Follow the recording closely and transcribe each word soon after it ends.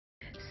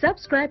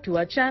Subscribe to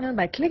our channel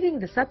by clicking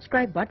the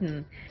subscribe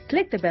button.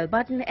 Click the bell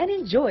button and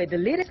enjoy the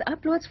latest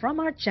uploads from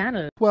our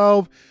channel.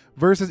 12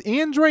 versus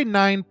Android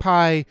 9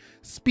 Pie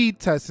speed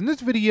test. In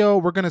this video,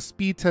 we're going to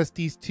speed test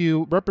these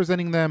two,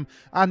 representing them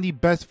on the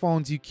best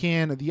phones you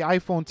can, the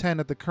iPhone 10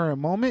 at the current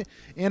moment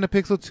and the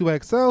Pixel 2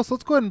 XL. So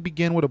let's go ahead and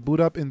begin with a boot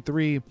up in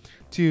 3,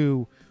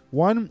 2,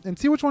 1 and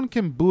see which one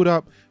can boot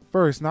up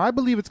first. Now, I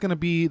believe it's going to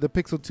be the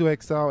Pixel 2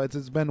 XL, as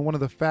it's been one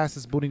of the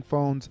fastest booting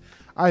phones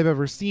I've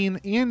ever seen.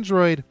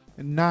 Android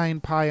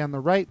 9 Pie on the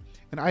right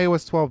and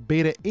iOS 12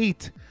 Beta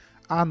 8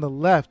 on the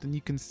left. And you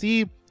can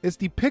see it's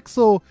the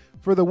Pixel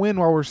for the win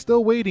while we're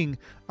still waiting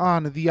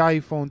on the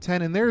iPhone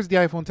 10. And there's the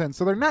iPhone 10.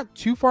 So they're not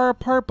too far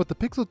apart, but the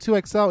Pixel 2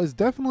 XL is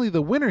definitely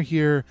the winner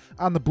here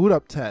on the boot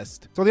up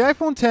test. So the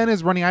iPhone 10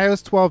 is running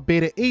iOS 12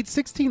 Beta 8,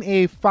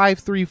 16A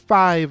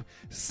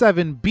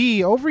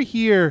 5357B. Over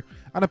here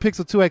on a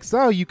Pixel 2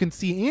 XL, you can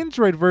see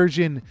Android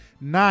version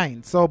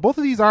 9. So both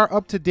of these are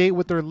up to date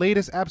with their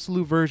latest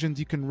absolute versions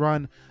you can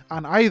run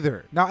on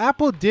either. Now,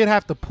 Apple did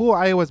have to pull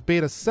iOS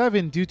Beta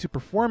 7 due to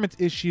performance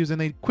issues, and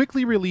they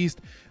quickly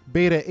released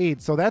Beta 8.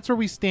 So that's where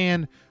we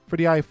stand for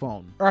the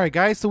iPhone. All right,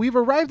 guys, so we've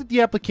arrived at the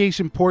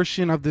application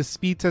portion of this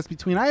speed test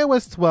between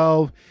iOS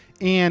 12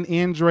 and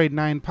Android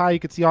 9 Pie. You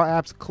can see all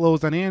apps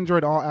closed on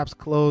Android, all apps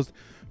closed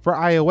for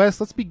iOS.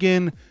 Let's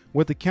begin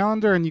with the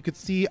calendar, and you could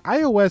see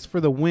iOS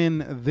for the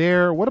win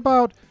there. What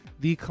about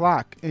the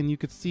clock? And you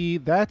could see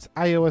that's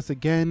iOS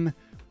again.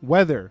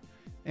 Weather,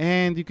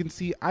 and you can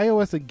see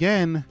iOS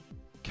again.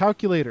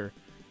 Calculator,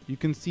 you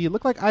can see it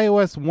look like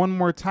iOS one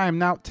more time.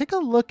 Now take a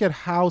look at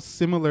how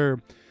similar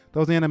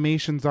those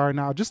animations are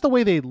now, just the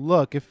way they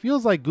look. It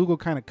feels like Google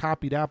kind of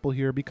copied Apple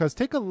here, because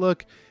take a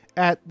look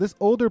at this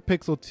older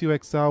Pixel 2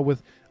 XL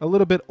with a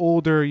little bit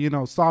older,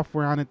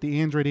 software on it, the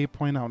Android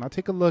 8.0. Now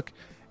take a look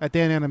at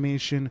that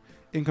animation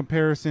in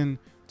comparison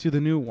to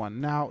the new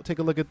one. Now take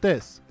a look at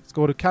this. Let's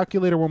go to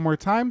calculator one more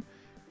time,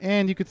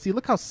 and you can see,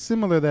 look how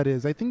similar that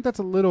is. I think that's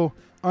a little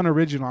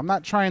unoriginal. I'm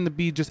not trying to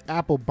be just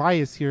Apple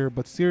bias here,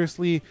 but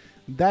seriously,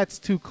 that's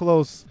too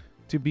close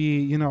to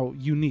be,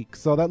 unique.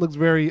 So that looks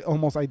very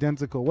almost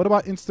identical. What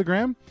about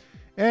Instagram?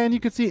 And you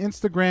can see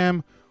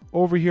Instagram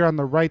over here on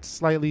the right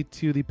slightly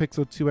to the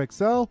Pixel 2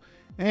 XL.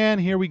 And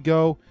here we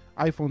go.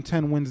 iPhone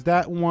 10 wins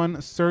that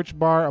one. Search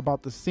bar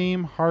about the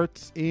same,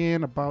 hearts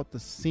and about the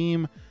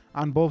same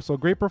on both. So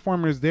great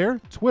performers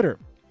there. Twitter.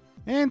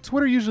 And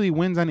Twitter usually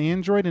wins on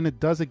Android, and it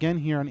does again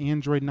here on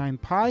Android 9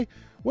 Pie.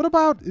 What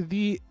about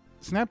the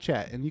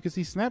Snapchat? And you can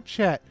see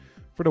Snapchat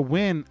for the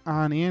win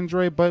on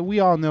Android, but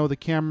we all know the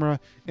camera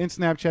in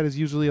Snapchat is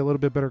usually a little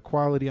bit better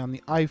quality on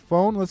the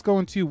iPhone. Let's go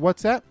into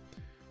WhatsApp.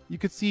 You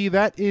can see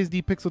that is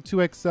the Pixel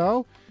 2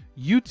 XL.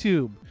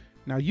 YouTube.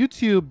 Now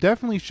YouTube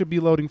definitely should be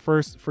loading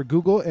first for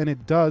Google, and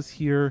it does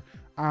here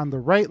on the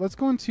right. Let's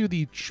go into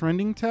the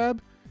trending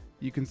tab.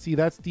 You can see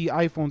that's the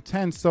iPhone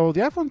 10. So the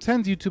iPhone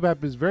 10's YouTube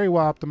app is very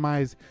well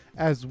optimized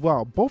as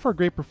well. Both are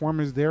great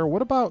performers there.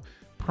 What about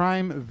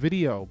Prime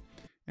Video?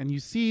 And you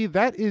see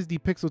that is the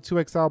Pixel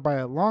 2 XL by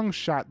a long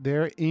shot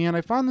there. And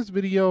I found this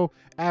video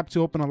app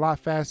to open a lot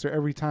faster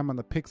every time on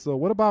the Pixel.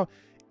 What about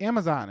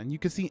Amazon? And you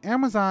can see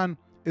Amazon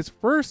is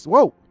first.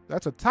 Whoa,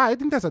 that's a tie. I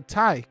think that's a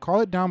tie.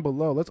 Call it down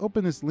below. Let's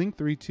open this link.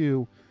 3,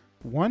 2,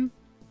 1.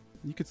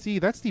 You can see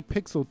that's the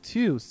Pixel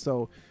 2.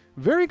 So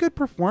very good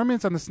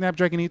performance on the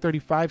Snapdragon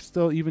 835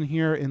 still, even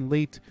here in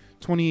late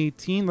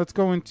 2018. Let's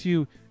go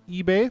into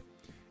eBay.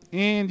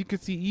 And you can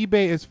see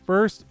eBay is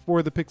first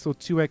for the Pixel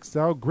 2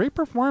 XL. Great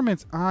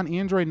performance on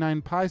Android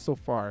 9 Pie so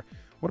far.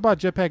 What about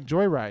Jetpack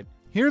Joyride?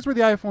 Here's where the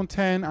iPhone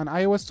 10 on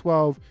iOS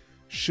 12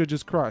 should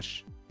just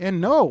crush.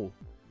 And no,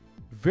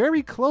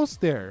 very close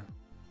there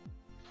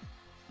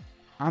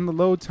on the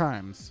load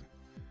times.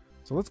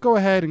 So let's go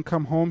ahead and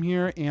come home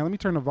here, and let me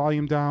turn the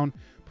volume down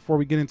before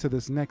we get into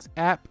this next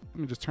app.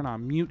 Let me just turn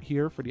on mute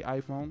here for the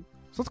iPhone.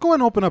 So let's go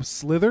ahead and open up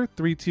Slither.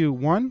 3, 2,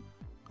 1.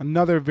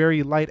 Another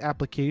very light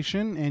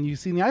application, and you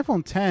see the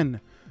iPhone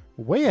 10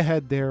 way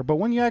ahead there, but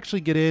when you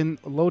actually get in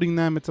loading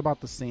them, it's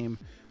about the same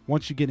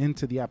once you get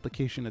into the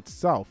application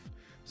itself.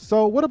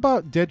 So what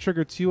about Dead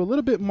Trigger 2? A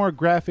little bit more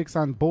graphics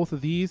on both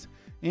of these,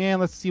 and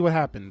let's see what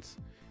happens.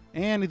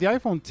 And the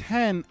iPhone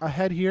 10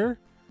 ahead here.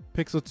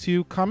 Pixel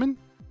 2 coming.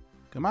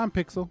 Come on,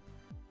 Pixel,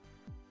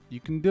 you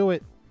can do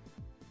it.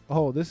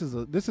 Oh, this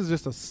is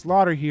just a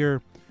slaughter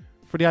here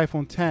for the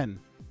iPhone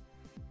 10.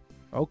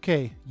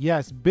 Okay,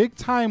 yes, big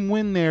time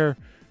win there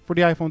for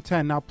the iPhone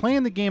 10. Now,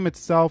 playing the game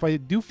itself, I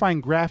do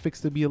find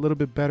graphics to be a little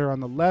bit better on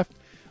the left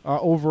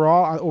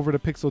overall over the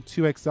Pixel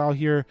 2 XL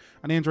here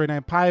on Android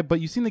 9 Pie. But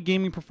you've seen the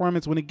gaming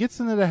performance. When it gets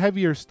into the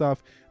heavier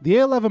stuff, the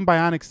A11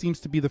 Bionic seems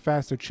to be the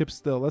faster chip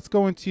still. Let's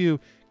go into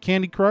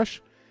Candy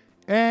Crush.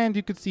 And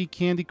you can see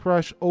Candy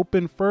Crush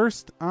open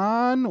first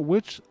on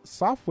which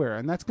software?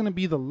 And that's going to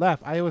be the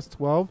left, iOS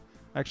 12,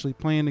 actually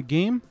playing the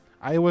game.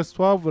 iOS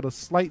 12 with a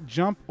slight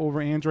jump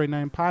over Android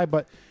 9 Pie.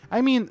 But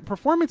I mean,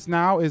 performance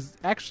now is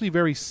actually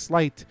very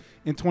slight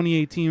in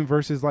 2018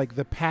 versus like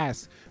the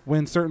past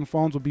when certain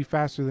phones would be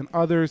faster than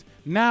others.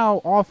 Now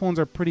all phones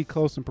are pretty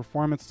close in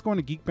performance. Let's go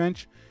into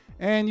Geekbench,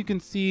 and you can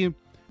see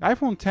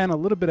iPhone 10 a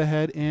little bit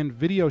ahead, and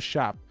Video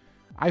Shop,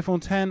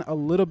 iPhone 10 a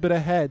little bit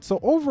ahead. So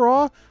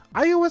overall,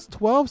 iOS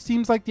 12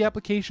 seems like the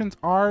applications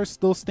are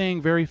still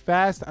staying very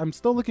fast. I'm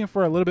still looking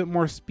for a little bit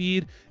more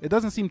speed. It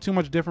doesn't seem too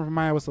much different from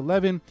iOS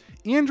 11.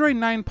 Android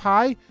 9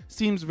 Pie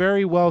seems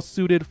very well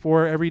suited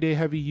for everyday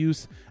heavy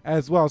use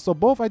as well. So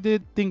both I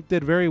did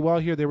very well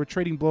here. They were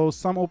trading blows.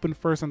 Some opened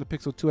first on the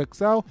Pixel 2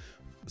 XL,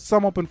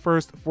 some opened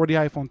first for the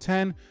iPhone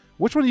 10.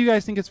 Which one do you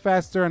guys think is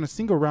faster in a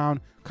single round?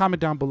 Comment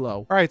down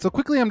below. All right, so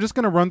quickly, I'm just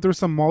gonna run through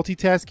some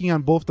multitasking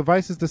on both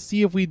devices to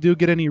see if we do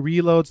get any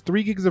reloads.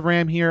 3 gigs of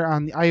RAM here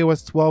on the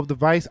iOS 12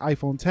 device,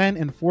 iPhone 10,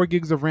 and 4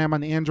 gigs of RAM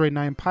on the Android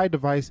 9 Pie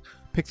device,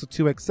 Pixel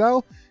 2 XL.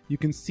 You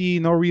can see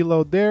no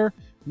reload there,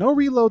 no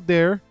reload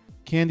there.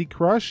 Candy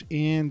Crush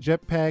and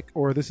Jetpack,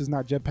 or this is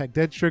not Jetpack,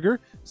 Dead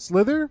Trigger,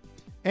 Slither,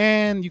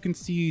 and you can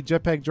see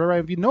Jetpack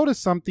Joyride. If you notice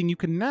something, you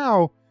can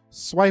now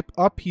swipe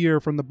up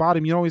here from the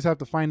bottom. You don't always have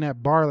to find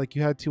that bar like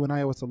you had to in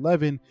iOS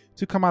 11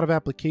 to come out of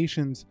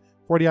applications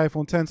for the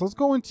iPhone 10. So let's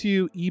go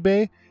into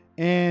eBay,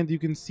 and you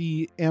can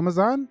see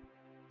Amazon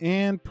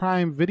and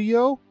Prime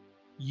Video,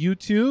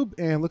 YouTube,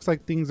 and it looks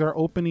like things are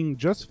opening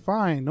just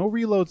fine. No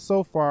reload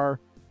so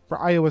far for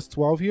iOS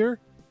 12 here.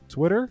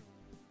 Twitter,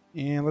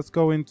 and let's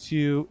go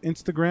into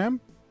Instagram.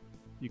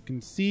 You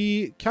can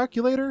see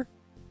calculator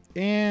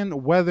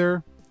and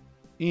weather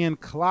and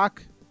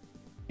clock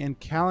and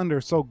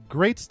calendar. So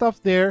great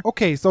stuff there.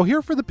 Okay, so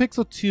here for the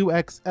Pixel 2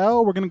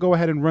 XL, we're gonna go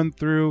ahead and run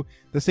through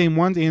the same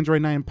ones,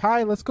 Android 9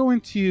 Pie. Let's go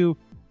into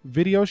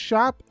Video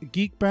Shop,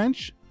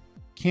 Geekbench,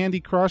 Candy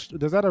Crush.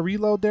 Does that a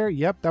reload there?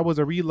 Yep, that was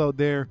a reload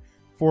there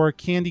for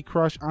Candy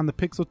Crush on the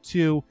Pixel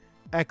 2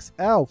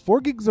 XL. 4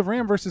 gigs of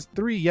RAM versus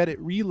 3, yet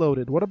it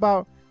reloaded. What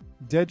about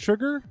Dead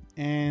Trigger?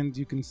 And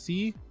you can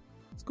see,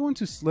 let's go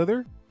into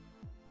Slither.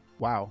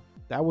 Wow,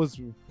 that was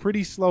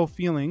pretty slow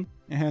feeling.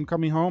 And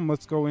coming home,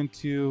 let's go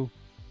into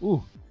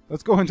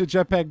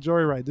Jetpack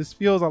Joyride. This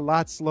feels a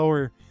lot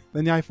slower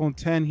than the iPhone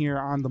 10 here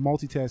on the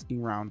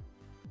multitasking round.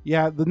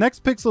 Yeah, the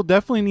next Pixel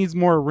definitely needs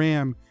more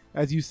RAM.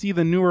 As you see,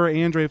 the newer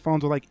Android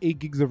phones with like 8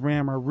 gigs of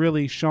RAM are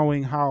really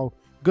showing how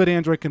good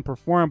Android can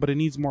perform, but it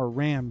needs more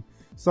RAM.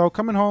 So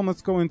coming home,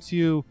 let's go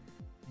into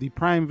the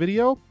Prime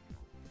Video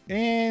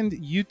and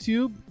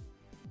YouTube.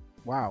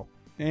 Wow.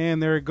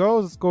 And there it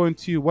goes. Let's go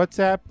into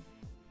WhatsApp,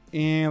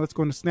 and let's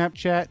go into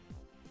Snapchat.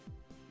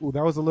 Ooh,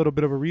 that was a little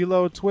bit of a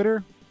reload.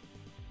 Twitter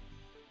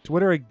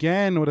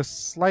again with a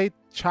slight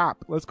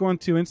chop. Let's go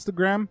into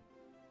Instagram,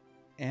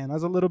 and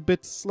that's a little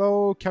bit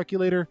slow.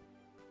 Calculator,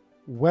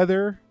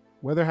 weather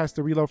has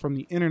to reload from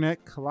the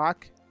internet.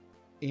 Clock,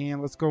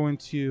 and let's go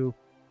into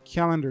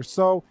calendar.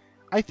 So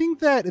I think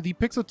that the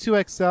Pixel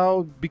 2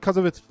 XL, because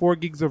of its 4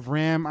 gigs of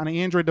RAM on an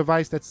Android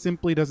device that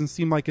simply doesn't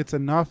seem like it's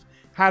enough,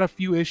 had a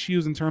few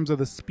issues in terms of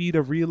the speed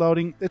of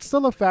reloading. It's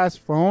still a fast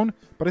phone,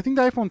 but I think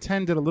the iPhone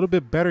 10 did a little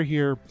bit better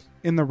here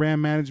in the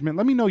RAM management.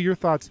 Let me know your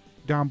thoughts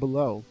down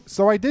below.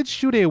 So I did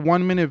shoot a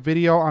 1-minute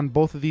video on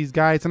both of these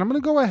guys, and I'm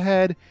going to go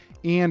ahead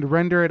and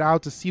render it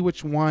out to see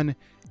which one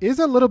is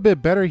a little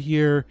bit better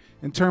here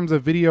in terms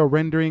of video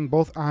rendering,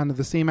 both on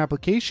the same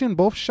application,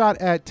 both shot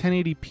at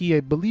 1080p.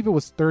 I believe it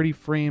was 30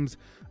 frames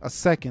a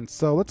second.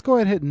 So let's go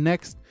ahead and hit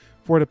next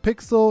for the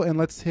Pixel, and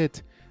let's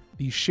hit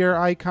the share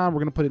icon. We're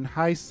going to put it in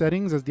high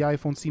settings, as the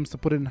iPhone seems to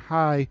put it in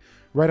high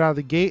right out of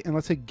the gate. And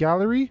let's hit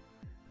gallery.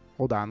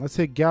 Hold on, let's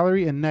hit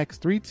gallery and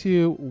next. 3,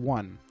 2,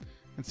 1.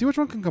 And see which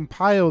one can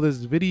compile this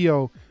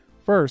video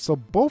first. So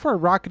both are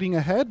rocketing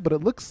ahead, but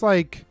it looks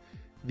like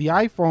the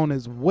iPhone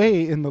is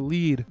way in the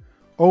lead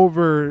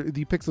over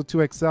the Pixel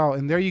 2 XL.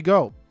 And there you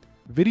go.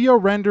 Video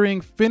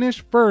rendering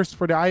finished first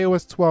for the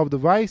iOS 12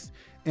 device.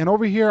 And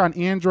over here on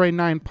Android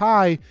 9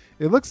 Pie,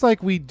 it looks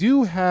like we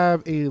do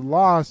have a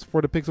loss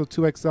for the Pixel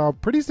 2 XL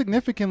pretty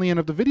significantly. And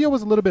if the video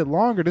was a little bit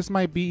longer, this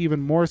might be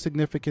even more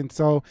significant.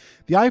 So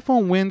the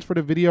iPhone wins for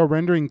the video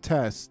rendering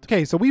test.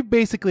 Okay, so we've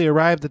basically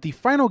arrived at the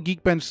final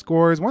Geekbench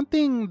scores. One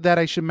thing that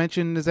I should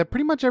mention is that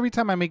pretty much every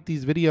time I make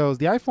these videos,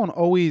 the iPhone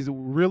always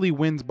really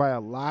wins by a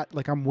lot.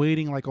 Like I'm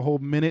waiting like a whole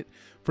minute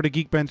for the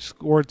Geekbench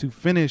score to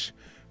finish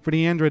for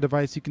the Android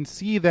device. You can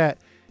see that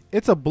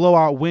it's a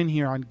blowout win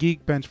here on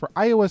Geekbench for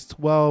iOS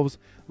 12's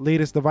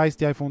latest device,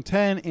 the iPhone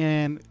 10,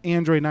 and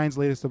Android 9's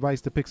latest device,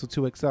 the Pixel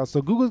 2 XL.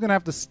 So Google's going to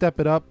have to step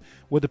it up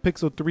with the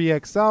Pixel 3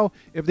 XL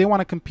if they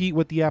want to compete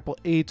with the Apple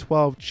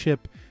A12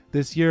 chip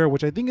this year,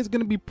 which I think is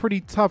going to be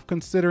pretty tough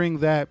considering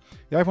that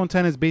the iPhone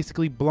 10 is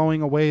basically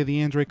blowing away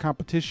the Android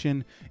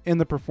competition in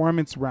the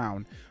performance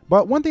round.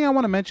 But one thing I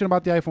want to mention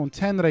about the iPhone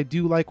 10 that I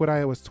do like with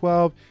iOS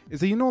 12 is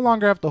that you no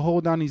longer have to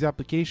hold down these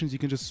applications. You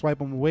can just swipe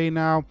them away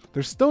now.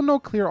 There's still no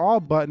clear all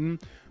button,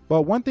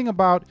 but one thing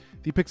about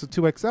the Pixel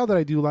 2 XL that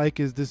I do like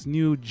is this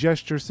new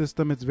gesture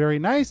system. It's very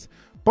nice,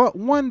 but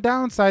one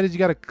downside is you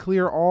got to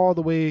clear all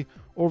the way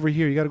over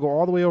here. You got to go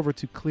all the way over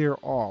to clear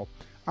all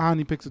on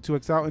the Pixel 2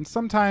 XL. And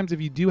sometimes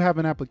if you do have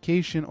an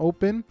application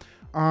open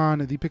on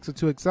the Pixel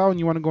 2 XL and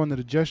you want to go into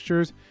the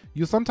gestures,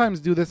 you'll sometimes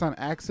do this on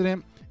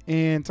accident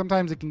and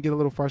sometimes it can get a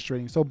little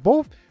frustrating. So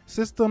both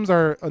systems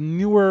are a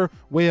newer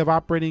way of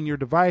operating your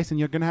device, and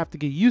you're gonna have to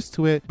get used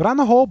to it. But on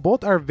the whole,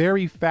 both are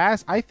very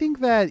fast. I think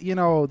that, you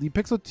know, the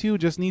Pixel 2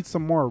 just needs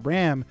some more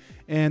RAM,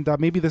 and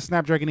maybe the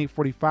Snapdragon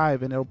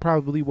 845, and it'll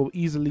probably will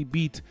easily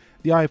beat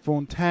the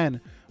iPhone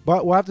 10.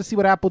 But we'll have to see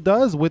what Apple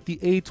does with the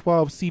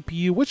A12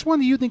 CPU. Which one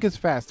do you think is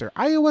faster,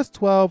 iOS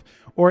 12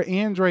 or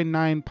Android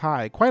 9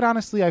 Pie? Quite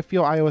honestly, I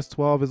feel iOS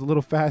 12 is a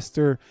little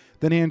faster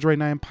than Android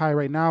 9 Pie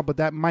right now, but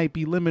that might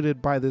be limited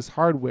by this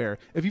hardware.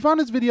 If you found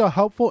this video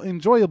helpful,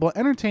 enjoyable,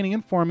 entertaining,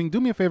 informing, do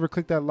me a favor,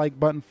 click that like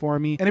button for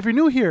me. And if you're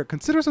new here,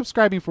 consider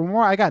subscribing for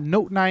more. I got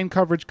Note 9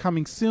 coverage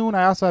coming soon.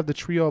 I also have the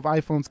trio of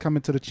iPhones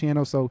coming to the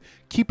channel, so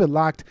keep it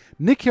locked.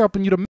 Nick here helping you to